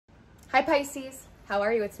Hi Pisces, how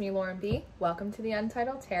are you? It's me, Lauren B. Welcome to the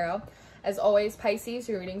Untitled Tarot. As always, Pisces,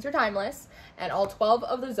 your readings are timeless, and all 12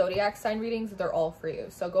 of the zodiac sign readings, they're all for you.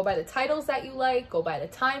 So go by the titles that you like, go by the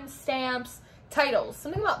timestamps. Titles.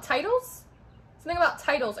 Something about titles? Something about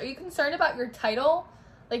titles. Are you concerned about your title?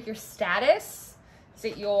 Like your status? Is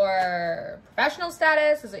it your professional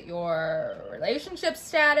status? Is it your relationship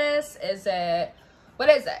status? What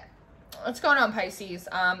is it? What's going on, Pisces?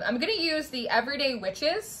 I'm going to use the Everyday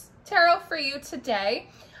Witches Tarot for you today.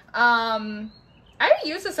 I haven't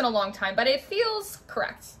used this in a long time, but it feels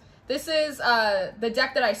correct. This is the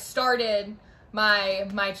deck that I started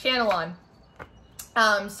my channel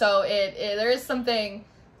on. So there's something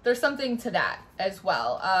to that as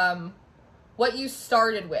well. What you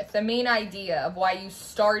started with, the main idea of why you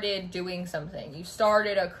started doing something. You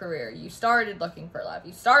started a career. You started looking for love.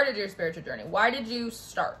 You started your spiritual journey. Why did you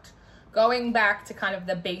start? Going back to kind of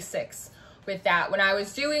the basics with that. When I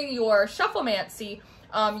was doing your shufflemancy,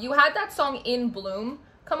 you had that song In Bloom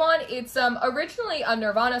come on. It's originally a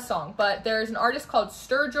Nirvana song, but there's an artist called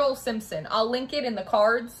Sturgill Simpson. I'll link it in the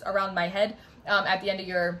cards around my head at the end of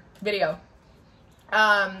your video.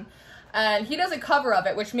 And he does a cover of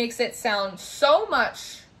it, which makes it sound so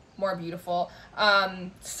much more beautiful,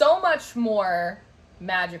 so much more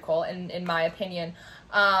magical in my opinion.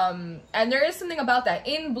 And there is something about that.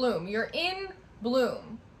 In bloom. You're in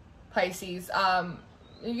bloom, Pisces.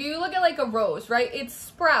 If you look at like a rose, right? It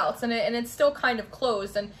sprouts and it's still kind of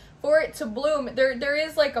closed. And for it to bloom, there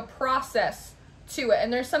is like a process to it.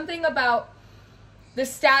 And there's something about the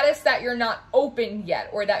status that you're not open yet,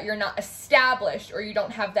 or that you're not established, or you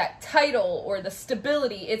don't have that title or the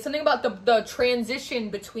stability. It's something about the transition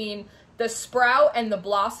between the sprout and the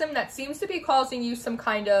blossom that seems to be causing you some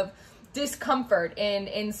kind of discomfort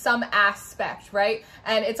in some aspect, right?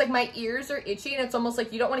 And it's like my ears are itchy, and it's almost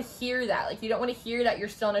like you don't want to hear that. Like you don't want to hear that you're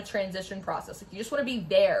still in a transition process. Like you just want to be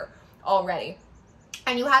there already.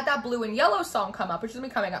 And you had that blue and yellow song come up, which has been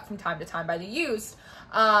coming up from time to time by the Used.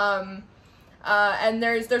 And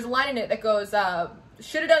there's a line in it that goes,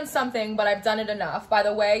 should have done something, but I've done it enough. By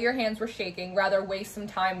the way your hands were shaking, rather waste some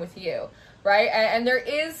time with you, right? And there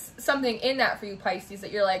is something in that for you, Pisces,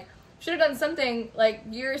 that you're like, should have done something. Like,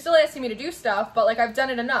 you're still asking me to do stuff, but like, I've done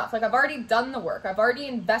it enough. Like, I've already done the work. I've already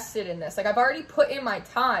invested in this. Like, I've already put in my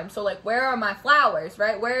time. So like, where are my flowers,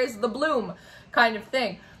 right? Where is the bloom kind of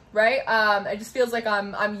thing, right? It just feels like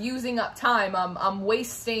I'm using up time. I'm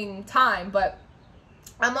wasting time, but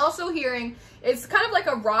I'm also hearing it's kind of like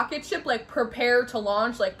a rocket ship, like prepare to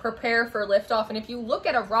launch, like prepare for liftoff. And if you look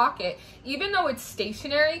at a rocket, even though it's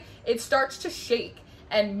stationary, it starts to shake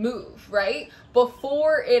and move, right?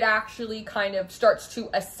 Before it actually kind of starts to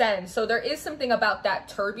ascend. So there is something about that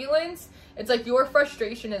turbulence. It's like your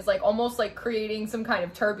frustration is like almost like creating some kind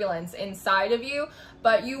of turbulence inside of you,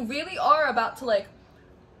 but you really are about to like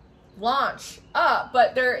launch up.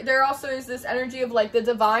 But there also is this energy of like the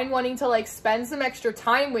divine wanting to like spend some extra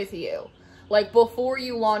time with you, like before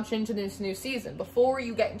you launch into this new season, before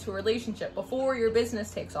you get into a relationship, before your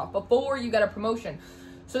business takes off, before you get a promotion,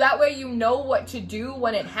 so that way you know what to do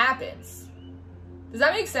when it happens. Does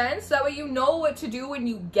that make sense? That way you know what to do when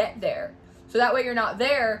you get there, so that way you're not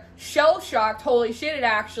there shell-shocked, holy shit, it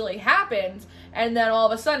actually happened, and then all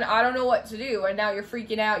of a sudden, I don't know what to do, and now you're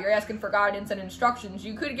freaking out, you're asking for guidance and instructions.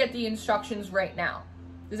 You could get the instructions right now.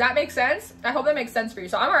 Does that make sense? I hope that makes sense for you.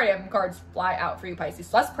 So I'm already having cards fly out for you, Pisces.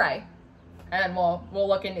 So let's pray, and we'll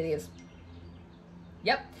look into these.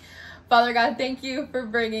 Yep. Father God, thank you for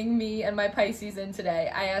bringing me and my Pisces in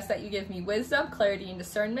today. I ask that you give me wisdom, clarity, and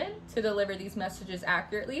discernment to deliver these messages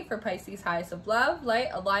accurately for Pisces' highest of love, light,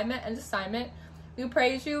 alignment, and assignment. We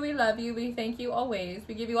praise you, we love you, we thank you always.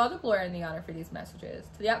 We give you all the glory and the honor for these messages.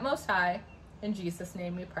 To the utmost high, in Jesus'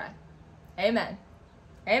 name we pray. Amen.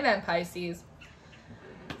 Amen, Pisces.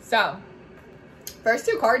 So, first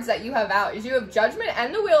two cards that you have out is you have Judgment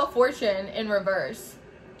and the Wheel of Fortune in reverse.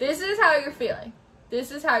 This is how you're feeling.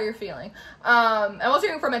 This is how you're feeling. I'm also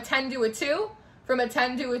hearing from a 10 to a 2. From a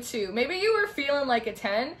 10 to a 2. Maybe you were feeling like a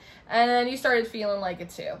 10, and then you started feeling like a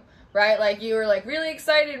 2. Right? Like you were like really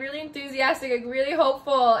excited, really enthusiastic, like really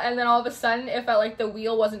hopeful, and then all of a sudden it felt like the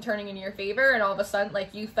wheel wasn't turning in your favor, and all of a sudden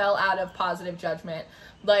like you fell out of positive judgment.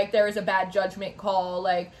 Like there was a bad judgment call,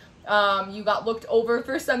 like you got looked over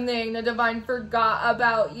for something, the divine forgot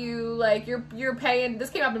about you, like you're paying,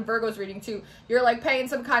 this came up in Virgo's reading too, you're like paying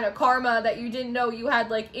some kind of karma that you didn't know you had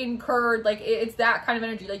like incurred. Like it's that kind of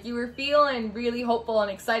energy. Like you were feeling really hopeful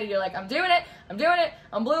and excited, you're like, I'm doing it,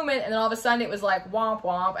 I'm blooming, and then all of a sudden it was like womp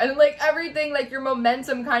womp, and like everything, like your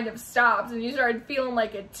momentum kind of stopped and you started feeling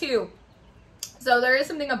like it too. So there is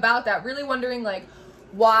something about that, really wondering like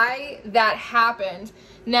why that happened.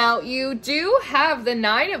 Now, you do have the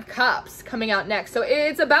 9 of Cups coming out next. So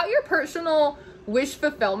it's about your personal wish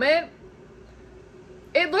fulfillment.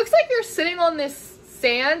 It looks like you're sitting on this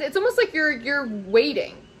sand. It's almost like you're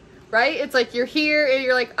waiting, right? It's like you're here and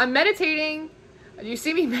you're like, I'm meditating. Do you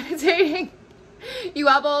see me meditating? You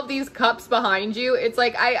have all of these cups behind you. It's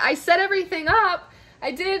like I set everything up.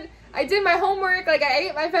 I did my homework. Like, I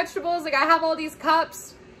ate my vegetables. Like, I have all these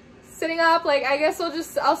cups sitting up. Like, I guess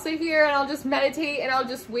I'll sit here and I'll just meditate and I'll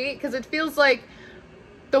just wait, because it feels like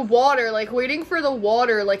the water, like waiting for the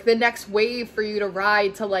water, like the next wave for you to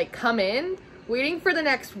ride to like come in. Waiting for the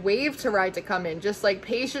next wave to ride to come in, just like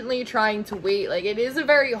patiently trying to wait. Like, it is a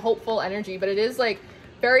very hopeful energy, but it is like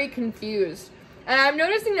very confused. And I'm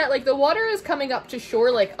noticing that like the water is coming up to shore,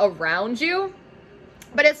 like around you,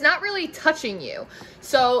 but it's not really touching you.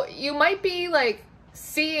 So you might be like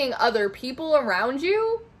seeing other people around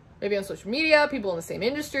you, maybe on social media, people in the same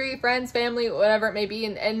industry, friends, family, whatever it may be.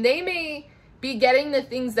 And they may be getting the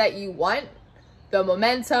things that you want, the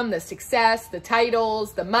momentum, the success, the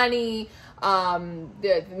titles, the money,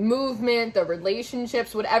 the movement, the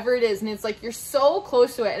relationships, whatever it is. And it's like you're so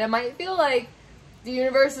close to it, and it might feel like the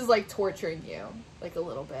universe is like torturing you like a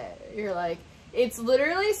little bit. You're like, it's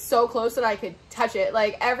literally so close that I could touch it.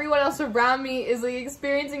 Like, everyone else around me is like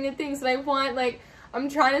experiencing the things that I want. Like, I'm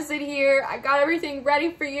trying to sit here, I got everything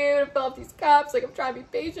ready for you to fill up these cups. Like, I'm trying to be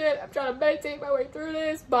patient, I'm trying to meditate my way through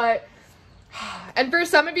this. But and for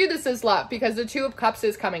some of you, this is love, because the 2 of Cups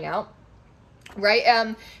is coming out,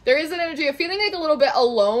 right? There is an energy of feeling like a little bit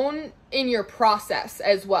alone in your process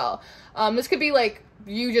as well. This could be like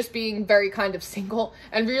you just being very kind of single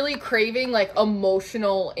and really craving like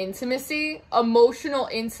emotional intimacy.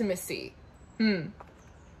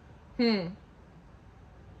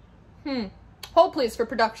 Hold please for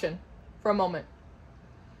production for a moment.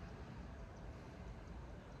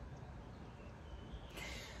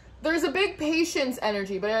 There's a big patience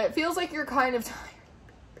energy, but it feels like you're kind of tired.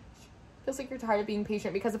 Feels like you're tired of being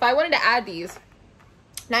patient, because if I wanted to add these,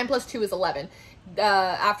 9 plus 2 is 11.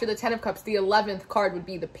 After the 10 of Cups, the 11th card would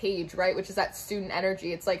be the Page, right? Which is that student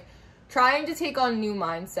energy. It's like trying to take on new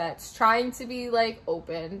mindsets, trying to be like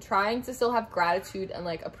open, trying to still have gratitude and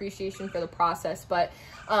like appreciation for the process. But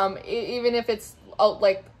even if it's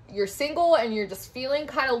like you're single and you're just feeling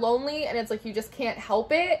kind of lonely and it's like you just can't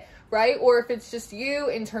help it, right? Or if it's just you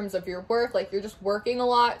in terms of your work, like you're just working a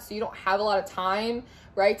lot, so you don't have a lot of time,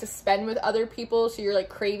 right, to spend with other people. So you're like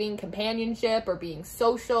craving companionship or being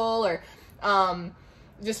social, or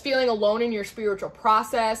just feeling alone in your spiritual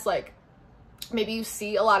process. Like, maybe you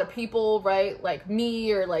see a lot of people, right, like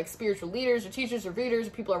me, or like spiritual leaders or teachers or readers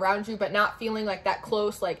or people around you, but not feeling like that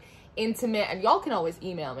close, like intimate. And y'all can always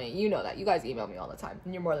email me, you know that, you guys email me all the time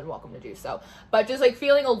and you're more than welcome to do so. But just like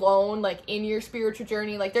feeling alone, like in your spiritual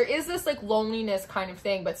journey, like there is this like loneliness kind of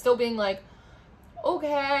thing, but still being like,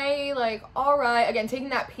 okay, like, all right, again, taking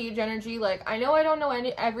that Page energy, like, I know I don't know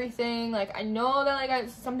everything, like, I know that, like,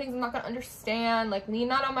 some things I'm not gonna understand, like, lean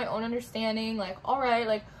not on my own understanding, like, all right,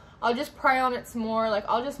 like, I'll just pray on it some more, like,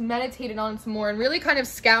 I'll just meditate it on some more, and really kind of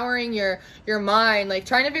scouring your mind, like,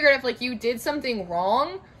 trying to figure out if, like, you did something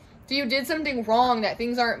wrong. If you did something wrong, that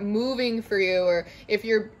things aren't moving for you, or if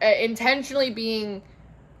you're intentionally being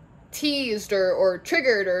teased or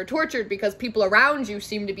triggered or tortured because people around you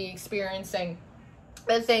seem to be experiencing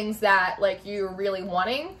the things that like you're really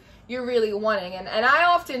wanting. And I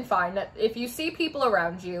often find that if you see people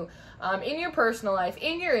around you in your personal life,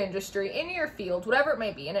 in your industry, in your field, whatever it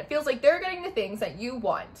may be, and it feels like they're getting the things that you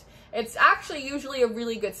want, it's actually usually a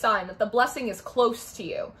really good sign that the blessing is close to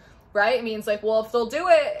you, right? It means like, well, if they'll do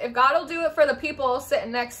it, if God will do it for the people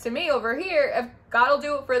sitting next to me over here, if God will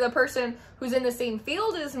do it for the person who's in the same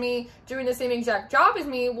field as me, doing the same exact job as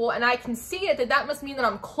me, well, and I can see it, that must mean that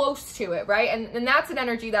I'm close to it, right? And that's an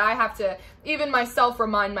energy that I have to, even myself,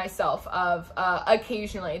 remind myself of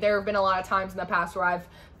occasionally. There have been a lot of times in the past where I've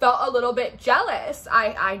felt a little bit jealous.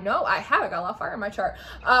 I know I have. I got a lot of fire in my chart.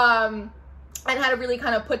 And how to really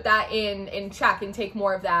kind of put that in check and take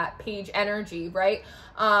more of that Page energy, right?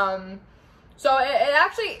 So it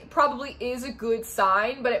actually probably is a good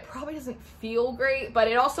sign, but it probably doesn't feel great. But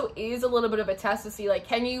it also is a little bit of a test to see, like,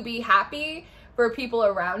 can you be happy for people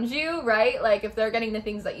around you, right? Like, if they're getting the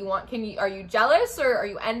things that you want, are you jealous, or are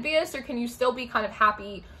you envious, or can you still be kind of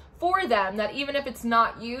happy for them, that even if it's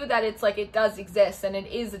not you, that it's like it does exist and it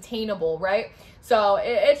is attainable, right? So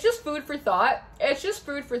it's just food for thought. It's just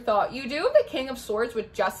food for thought. You do have the King of Swords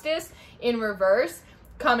with Justice in reverse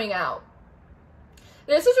coming out.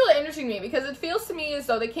 This is really interesting to me, because it feels to me as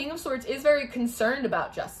though the King of Swords is very concerned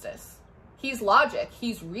about justice. He's logic,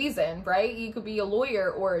 he's reason, right? He could be a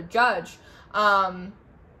lawyer or a judge.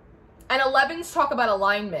 And 11s talk about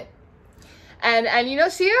alignment. And you know,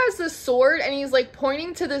 see, he has this sword and he's like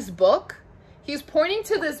pointing to this book. He's pointing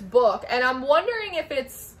to this book, and I'm wondering if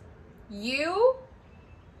it's you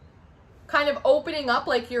kind of opening up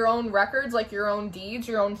like your own records, like your own deeds,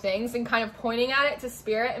 your own things, and kind of pointing at it to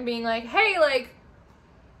spirit and being like, hey, like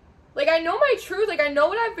I know my truth, like I know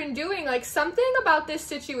what I've been doing, like something about this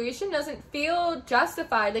situation doesn't feel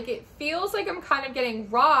justified, like it feels like I'm kind of getting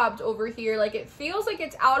robbed over here, like it feels like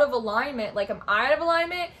it's out of alignment, like am I out of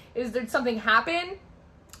alignment? Is there something happen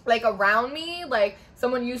like around me, like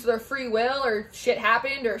someone used their free will, or shit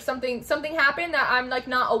happened, or something happened that I'm like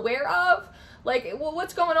not aware of? Like, well,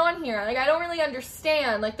 what's going on here? Like, I don't really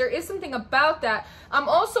understand. Like, there is something about that. I'm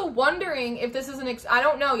also wondering if this is I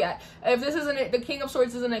don't know yet, if this is the King of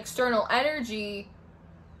Swords is an external energy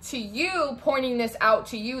to you, pointing this out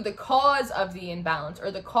to you, the cause of the imbalance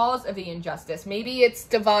or the cause of the injustice. Maybe it's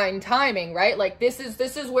divine timing, right? Like, this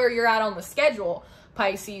is where you're at on the schedule,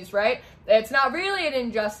 Pisces, right? It's not really an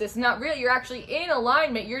injustice, not really, you're actually in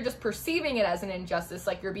alignment, you're just perceiving it as an injustice,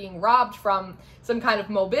 like you're being robbed from some kind of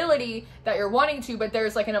mobility that you're wanting to, but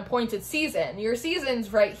there's like an appointed season. Your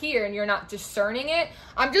season's right here and you're not discerning it.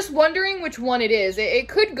 I'm just wondering which one it is. It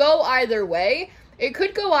could go either way. It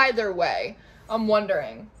could go either way. I'm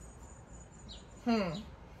wondering. Okay,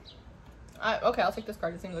 I'll take this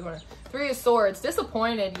card. It seems like one. 3 of Swords.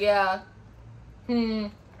 Disappointed, yeah.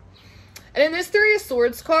 And in this 3 of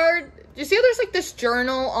Swords card, do you see how there's like this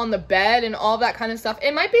journal on the bed and all that kind of stuff?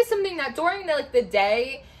 It might be something that during the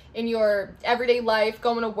day in your everyday life,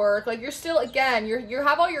 going to work, like you're still, again, you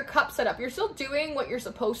have all your cups set up. You're still doing what you're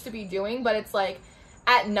supposed to be doing, but it's like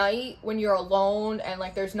at night when you're alone and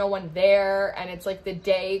like there's no one there and it's like the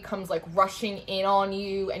day comes like rushing in on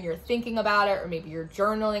you and you're thinking about it, or maybe you're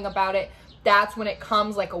journaling about it. That's when it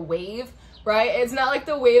comes like a wave. Right? It's not like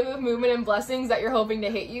the wave of movement and blessings that you're hoping to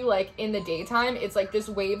hit you like in the daytime. It's like this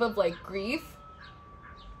wave of like grief.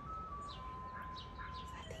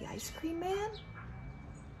 Is that the ice cream man?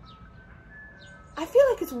 I feel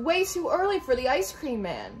like it's way too early for the ice cream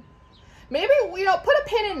man. Maybe, you know, put a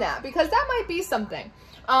pin in that because that might be something.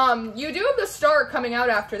 You do have the star coming out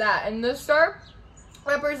after that, and the star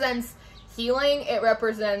represents healing. It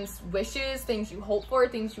represents wishes, things you hope for,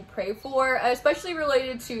 things you pray for, especially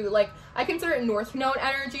related to, like, I consider it North Node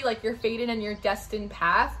energy, like your fated and your destined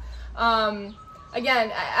path.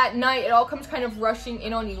 Again, at night, it all comes kind of rushing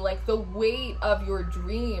in on you, like the weight of your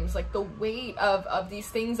dreams, like the weight of these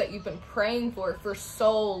things that you've been praying for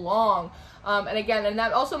so long. And again, and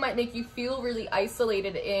that also might make you feel really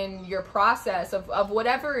isolated in your process of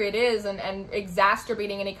whatever it is, and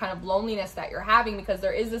exacerbating any kind of loneliness that you're having, because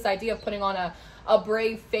there is this idea of putting on a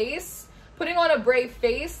brave face,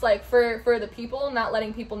 like for the people, not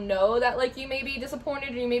letting people know that like you may be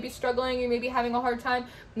disappointed, or you may be struggling, or you may be having a hard time,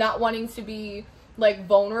 not wanting to be like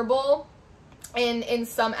vulnerable in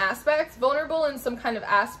some aspects, vulnerable in some kind of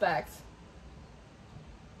aspect.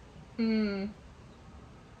 But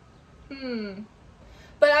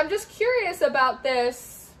I'm just curious about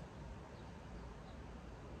this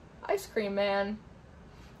ice cream man.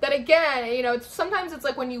 That again, you know, sometimes it's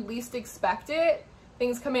like when you least expect it,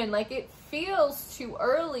 things come in. Like it feels too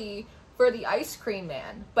early for the ice cream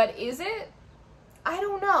man. But is it? I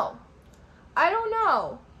don't know.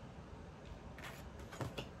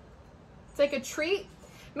 It's like a treat.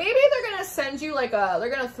 Maybe they're gonna send you like they're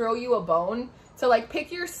gonna throw you a bone to like pick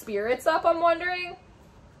your spirits up, I'm wondering.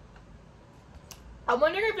 I'm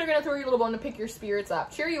wondering if they're going to throw you a little bone to pick your spirits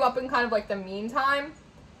up. Cheer you up in kind of like the meantime.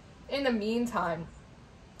 In the meantime.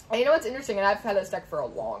 And you know what's interesting? And I've had this deck for a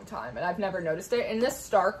long time. And I've never noticed it. In this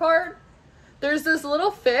star card, there's this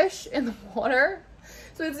little fish in the water.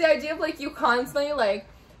 So it's the idea of like you constantly like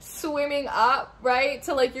swimming up, right?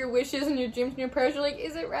 To like your wishes and your dreams and your prayers. You're like,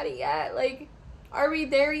 is it ready yet? Like, are we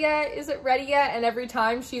there yet? Is it ready yet? And every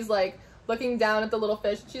time she's like looking down at the little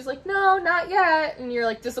fish, she's like, no, not yet. And you're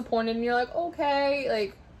like disappointed and you're like, okay,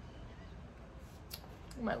 like,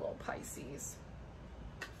 my little Pisces.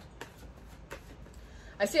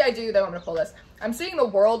 I do though. I'm gonna pull this. I'm seeing the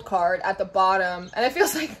World card at the bottom, and it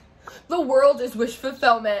feels like the world is wish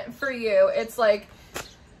fulfillment for you. It's like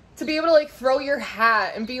to be able to like throw your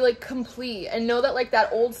hat and be like complete and know that like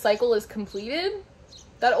that old cycle is completed.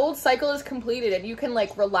 That old cycle is completed and you can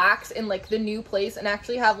like relax in like the new place and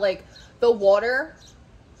actually have like the water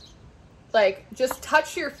like just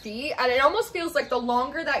touch your feet. And it almost feels like the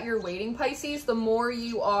longer that you're waiting, Pisces, the more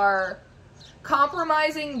you are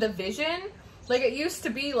compromising the vision. Like it used to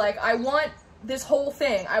be like, I want this whole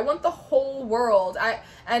thing, I want the whole world.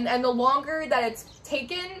 And the longer that it's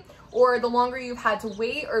taken, or the longer you've had to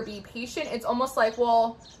wait or be patient, it's almost like,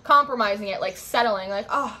 well, compromising it, like settling, like,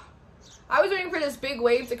 oh, I was waiting for this big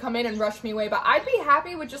wave to come in and rush me away, but I'd be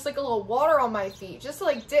happy with just like a little water on my feet, just to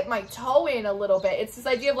like dip my toe in a little bit. It's this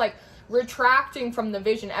idea of like retracting from the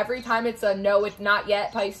vision. Every time it's a no, it's not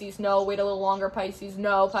yet, Pisces, no, wait a little longer, Pisces,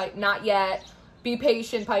 no, not yet, be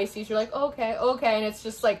patient, Pisces. You're like, okay, okay. And it's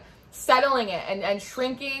just like settling it and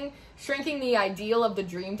shrinking the ideal of the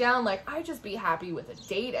dream down. Like, I'd just be happy with a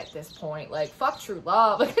date at this point. Like, fuck true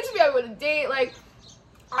love. Like, I'd just be happy with a date. Like,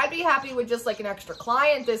 I'd be happy with just like an extra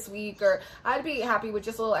client this week, or I'd be happy with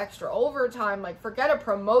just a little extra overtime. Like, forget a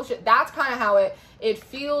promotion. That's kind of how it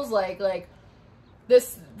feels like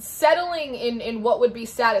this settling in what would be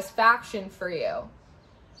satisfaction for you.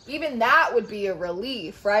 Even that would be a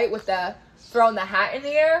relief, right? With the throwing the hat in the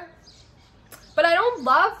air. But I don't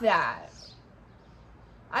love that.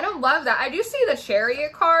 I don't love that. I do see the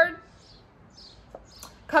Chariot card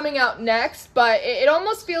coming out next, but it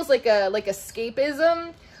almost feels like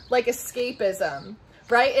escapism,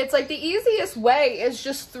 right? It's like the easiest way is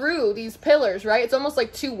just through these pillars, right? It's almost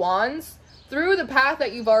like 2 wands through the path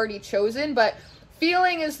that you've already chosen, but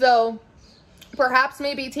feeling as though perhaps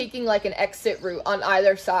maybe taking like an exit route on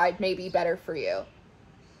either side may be better for you.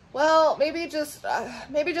 Well, maybe just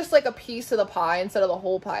like a piece of the pie instead of the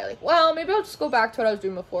whole pie. Like, well, maybe I'll just go back to what I was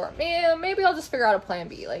doing before. Maybe I'll just figure out a plan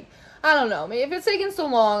B. Like, I don't know. Maybe if it's taking so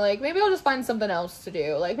long, like, maybe I'll just find something else to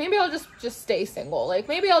do. Like, maybe I'll just stay single. Like,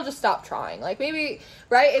 maybe I'll just stop trying. Like, maybe,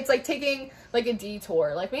 right? It's like taking, like, a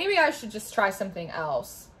detour. Like, maybe I should just try something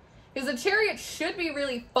else. Because the Chariot should be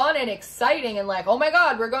really fun and exciting and like, oh my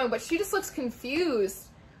God, we're going. But she just looks confused.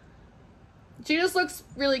 She just looks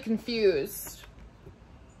really confused.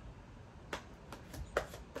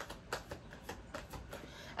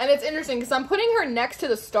 And it's interesting because I'm putting her next to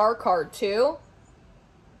the Star card too.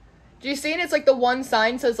 Do you see it? It's like the one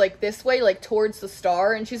sign says like this way, like towards the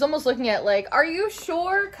star. And she's almost looking at like, are you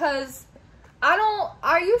sure? Because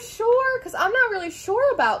are you sure? Because I'm not really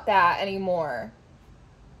sure about that anymore.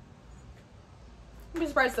 I'm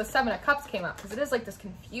surprised the 7 of Cups came up because it is like this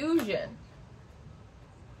confusion.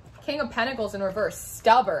 King of Pentacles in reverse.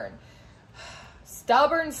 Stubborn.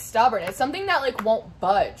 Stubborn. It's something that like won't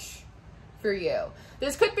budge for you.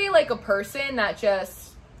 This could be like a person that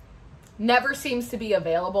just never seems to be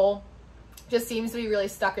available. Just seems to be really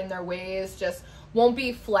stuck in their ways. Just won't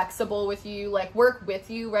be flexible with you. Like work with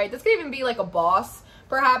you, right? This could even be like a boss.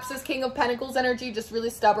 Perhaps this King of Pentacles energy, just really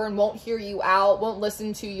stubborn, won't hear you out, won't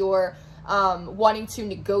listen to your wanting to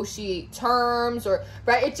negotiate terms, or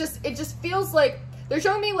right. It just feels like they're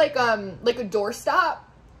showing me like a doorstop,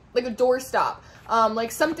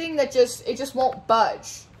 like something that just won't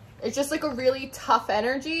budge. It's just like a really tough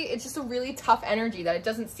energy. It's just a really tough energy that it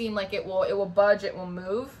doesn't seem like it will budge, it will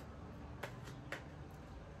move.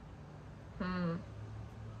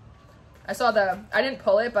 I didn't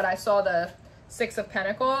pull it, but I saw the 6 of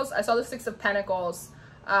Pentacles. I saw the 6 of Pentacles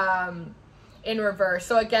in reverse.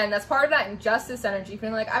 So again, that's part of that injustice energy,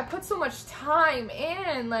 feeling like I put so much time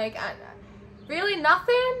in, like really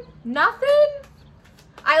nothing.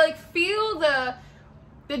 I like feel the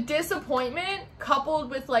disappointment coupled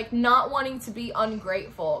with like not wanting to be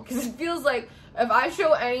ungrateful, because it feels like if I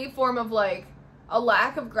show any form of like a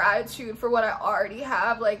lack of gratitude for what I already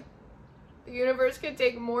have, like the universe could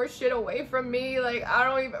take more shit away from me. Like I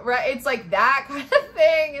don't even, right? It's like that kind of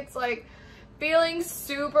thing. It's like feeling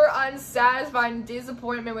super unsatisfied and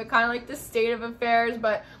disappointment with kind of like the state of affairs,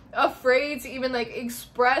 but afraid to even like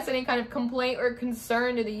express any kind of complaint or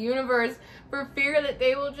concern to the universe for fear that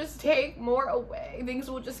they will just take more away. Things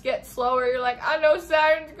will just get slower. You're like, I know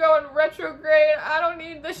Saturn's going retrograde. I don't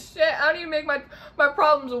need this shit. I don't need to make my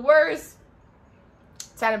problems worse.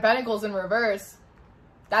 10 of Pentacles in reverse.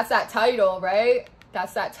 That's that title, right?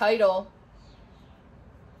 That's that title.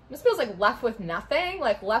 This feels like left with nothing.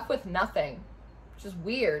 Like left with nothing. Which is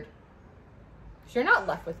weird. Because you're not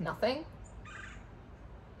left with nothing.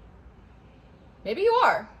 Maybe you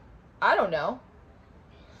are. I don't know.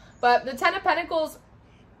 But the 10 of Pentacles,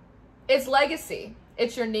 it's legacy.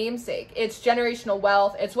 It's your namesake. It's generational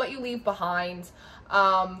wealth. It's what you leave behind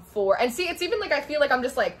and see, it's even like I feel like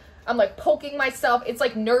I'm like poking myself. It's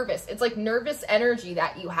like nervous. It's like nervous energy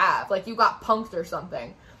that you have. Like you got punked or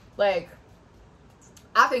something. Like,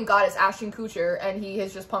 I think God is Ashton Kutcher and he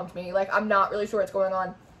has just punked me. Like, I'm not really sure what's going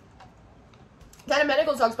on. 10 of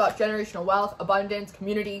Pentacles talks about generational wealth, abundance,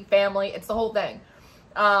 community, family. It's the whole thing.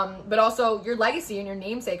 But also your legacy and your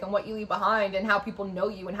namesake and what you leave behind and how people know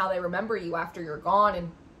you and how they remember you after you're gone.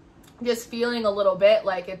 And just feeling a little bit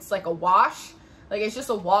like it's like a wash. Like it's just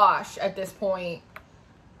a wash at this point.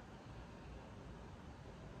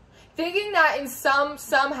 Thinking that in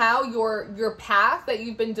somehow your path that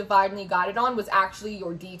you've been divinely guided on was actually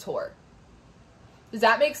your detour. Does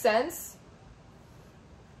that make sense?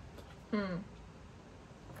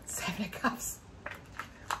 Seven of Cups.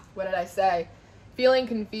 What did I say? Feeling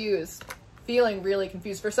confused. Feeling really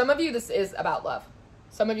confused. For some of you, this is about love.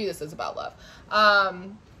 Some of you, this is about love.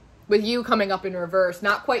 With you coming up in reverse,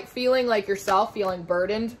 not quite feeling like yourself, feeling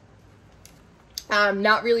burdened.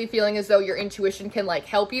 Not really feeling as though your intuition can like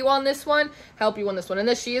help you on this one. And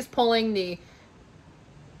this, she is pulling the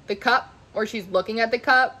cup, or she's looking at the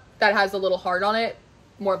cup that has a little heart on it.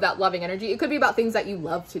 More of that loving energy. It could be about things that you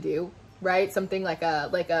love to do, right? Something like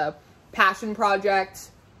a passion project.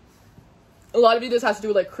 A lot of you, this has to do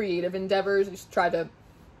with like creative endeavors. You should try to,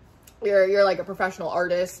 you're like a professional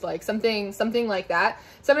artist, like something like that.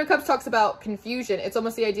 Seven of Cups talks about confusion. It's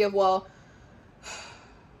almost the idea of, well,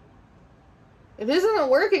 if this isn't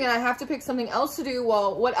working and I have to pick something else to do,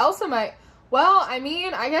 well, what else am I? Well, I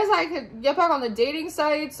mean, I guess I could get back on the dating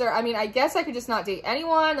sites, or I mean, I guess I could just not date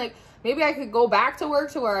anyone. Like, maybe I could go back to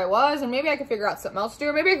work to where I was, and maybe I could figure out something else to do.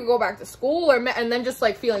 Or maybe I could go back to school, and then just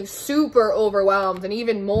like feeling super overwhelmed and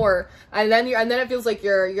even more. And then it feels like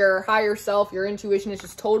your higher self, your intuition is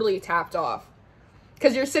just totally tapped off.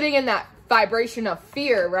 Because you're sitting in that vibration of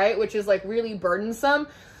fear, right? Which is like really burdensome.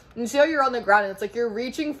 And so you're on the ground, and it's like you're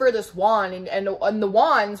reaching for this wand, and the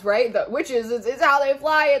wands, right? The witches is how they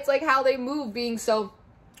fly. It's like how they move, being so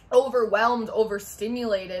overwhelmed,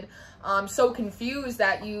 overstimulated. So confused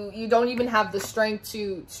that you don't even have the strength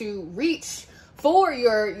to reach for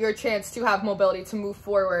your chance to have mobility, to move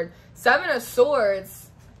forward. Seven of Swords,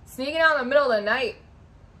 sneaking out in the middle of the night.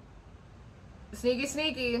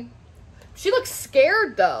 Sneaky. She looks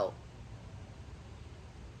scared though.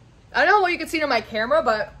 I don't know what you can see on my camera,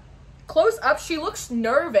 but close up, she looks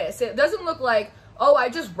nervous. It doesn't look like, oh, I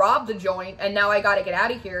just robbed the joint and now I gotta get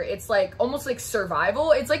out of here. It's like almost like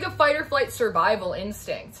survival. It's like a fight or flight survival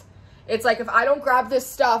instinct. It's like, if I don't grab this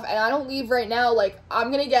stuff and I don't leave right now, like,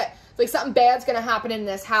 I'm gonna get, like, something bad's gonna happen in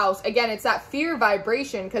this house. Again, it's that fear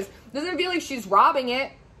vibration, because it doesn't feel like she's robbing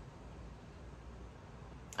it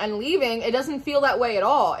and leaving. It doesn't feel that way at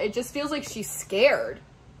all. It just feels like she's scared.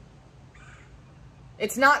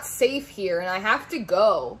 It's not safe here, and I have to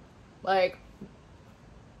go. Like,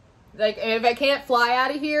 if I can't fly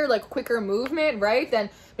out of here, like, quicker movement, right? Then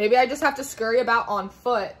maybe I just have to scurry about on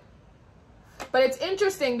foot. But it's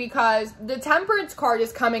interesting because the Temperance card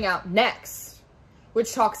is coming out next,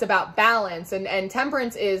 which talks about balance. And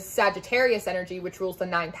Temperance is Sagittarius energy, which rules the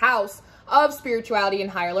 9th house of spirituality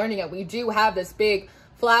and higher learning. And we do have this big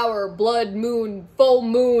flower, blood moon, full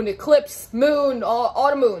moon, eclipse moon,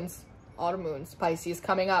 autumn moons, Pisces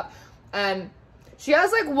coming up. And she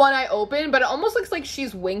has like one eye open, but it almost looks like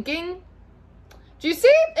she's winking. Do you see?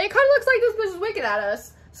 It kind of looks like this bitch is winking at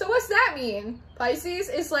us. So what's that mean? Pisces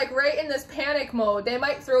is like right in this panic mode. They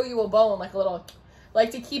might throw you a bone, like a little, like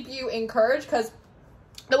to keep you encouraged, because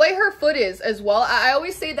the way her foot is as well, I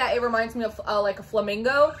always say that it reminds me of like a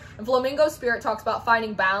flamingo. And flamingo spirit talks about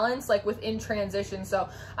finding balance, like within transition. So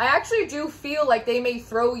I actually do feel like they may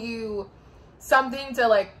throw you something to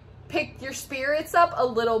like pick your spirits up a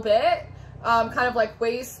little bit. Kind of like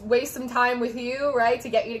waste some time with you, right? To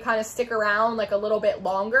get you to kind of stick around like a little bit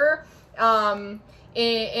longer.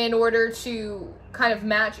 In order to kind of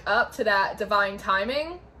match up to that divine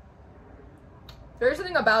timing. There's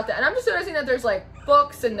something about that. And I'm just noticing that there's like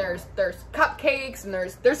books, and there's cupcakes, and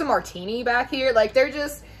there's a martini back here. Like they're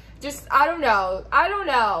just I don't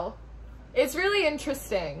know. It's really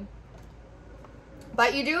interesting.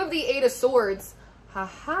 But you do have the 8 of Swords.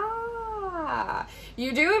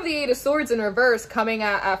 You do have the 8 of Swords in reverse coming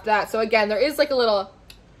out after that. So again, there is like a little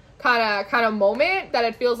kind of moment that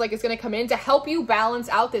it feels like it's going to come in to help you balance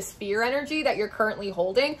out this fear energy that you're currently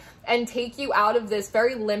holding, and take you out of this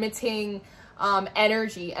very limiting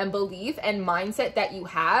energy and belief and mindset that you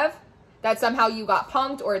have, that somehow you got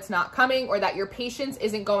punked, or it's not coming, or that your patience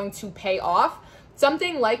isn't going to pay off.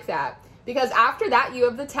 Something like that. Because after that, you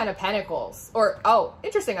have the 10 of Pentacles. Or, oh,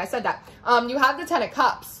 interesting, I said that. You have the 10 of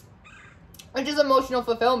Cups, which is emotional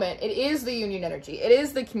fulfillment. It is the union energy. It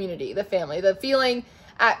is the community, the family, the feeling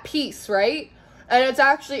at peace, right? And it's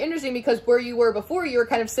actually interesting because where you were before, you were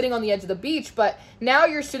kind of sitting on the edge of the beach, but now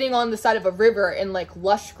you're sitting on the side of a river in like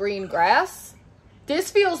lush green grass.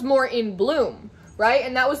 This feels more in bloom, right?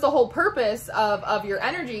 And that was the whole purpose of your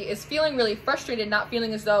energy, is feeling really frustrated, not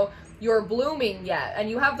feeling as though you're blooming yet. And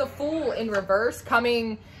you have the Fool in reverse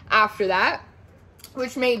coming after that,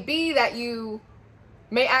 which may be that you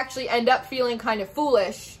may actually end up feeling kind of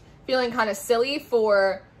foolish, feeling kind of silly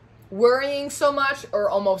for worrying so much, or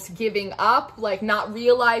almost giving up, like not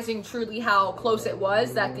realizing truly how close it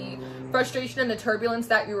was, that the frustration and the turbulence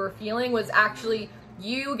that you were feeling was actually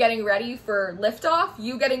you getting ready for liftoff,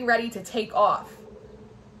 you getting ready to take off.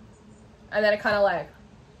 And then it kind of like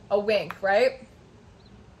a wink, right?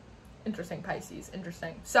 Interesting, Pisces.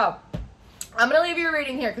 Interesting. So I'm going to leave you a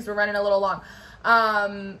reading here because we're running a little long.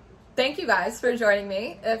 Thank you guys for joining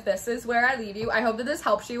me. If this is where I leave you, I hope that this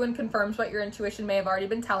helps you and confirms what your intuition may have already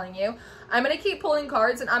been telling you. I'm going to keep pulling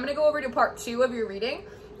cards, and I'm going to go over to part 2 of your reading.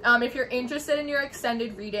 If you're interested in your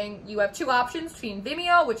extended reading, you have 2 options between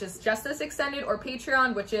Vimeo, which is just this extended, or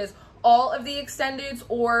Patreon, which is all of the extendeds,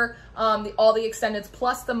 or all the extendeds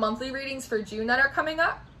plus the monthly readings for June that are coming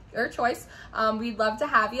up. Your choice. We'd love to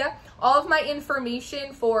have you. All of my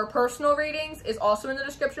information for personal readings is also in the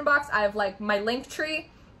description box. I have like my link tree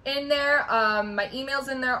in there, my email's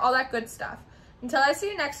in there, all that good stuff. Until I see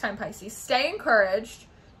you next time, Pisces, stay encouraged.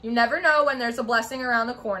 You never know when there's a blessing around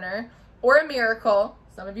the corner or a miracle.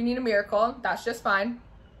 Some of you need a miracle. That's just fine.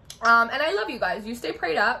 And I love you guys. You stay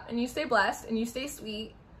prayed up, and you stay blessed, and you stay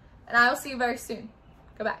sweet. And I will see you very soon.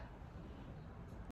 Goodbye.